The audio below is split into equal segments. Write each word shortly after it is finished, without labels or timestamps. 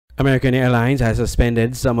American Airlines has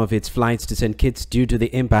suspended some of its flights to St. Kitts due to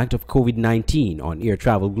the impact of COVID-19 on air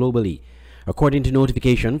travel globally. According to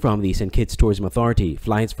notification from the St. Kitts Tourism Authority,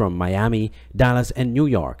 flights from Miami, Dallas, and New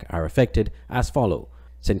York are affected as follow.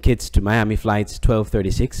 St. Kitts to Miami flights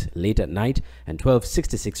 12:36 late at night and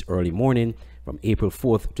 12:66 early morning from April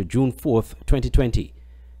 4th to June 4th, 2020.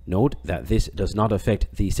 Note that this does not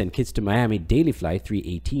affect the St. Kitts to Miami daily flight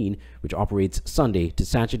 318, which operates Sunday to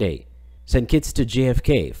Saturday. St. Kitts to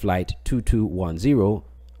JFK flight 2210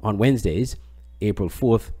 on Wednesdays, April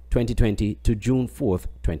 4th, 2020 to June 4th,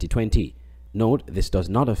 2020. Note this does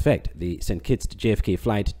not affect the St. Kitts to JFK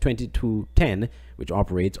flight 2210, which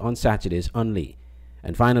operates on Saturdays only.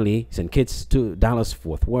 And finally, St. Kitts to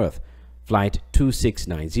Dallas-Fort Worth flight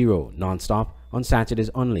 2690 non-stop on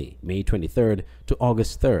Saturdays only, May 23rd to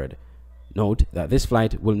August 3rd. Note that this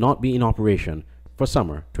flight will not be in operation for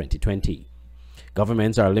summer 2020.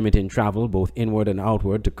 Governments are limiting travel both inward and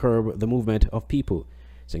outward to curb the movement of people.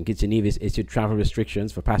 St. Kitts and Nevis issued travel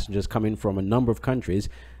restrictions for passengers coming from a number of countries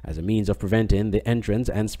as a means of preventing the entrance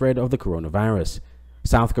and spread of the coronavirus.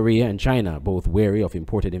 South Korea and China, both wary of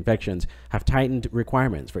imported infections, have tightened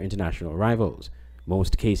requirements for international arrivals.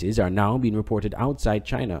 Most cases are now being reported outside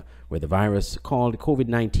China, where the virus called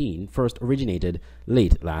COVID-19 first originated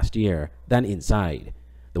late last year, than inside.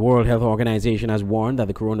 The World Health Organization has warned that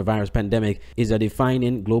the coronavirus pandemic is a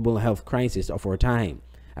defining global health crisis of our time,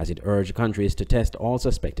 as it urged countries to test all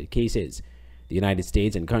suspected cases. The United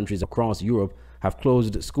States and countries across Europe have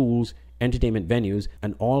closed schools, entertainment venues,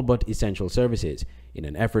 and all but essential services in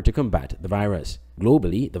an effort to combat the virus.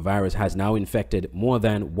 Globally, the virus has now infected more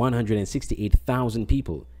than 168,000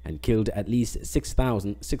 people and killed at least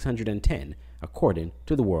 6,610, according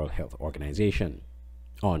to the World Health Organization.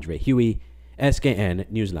 Andre Huey, SKN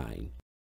Newsline.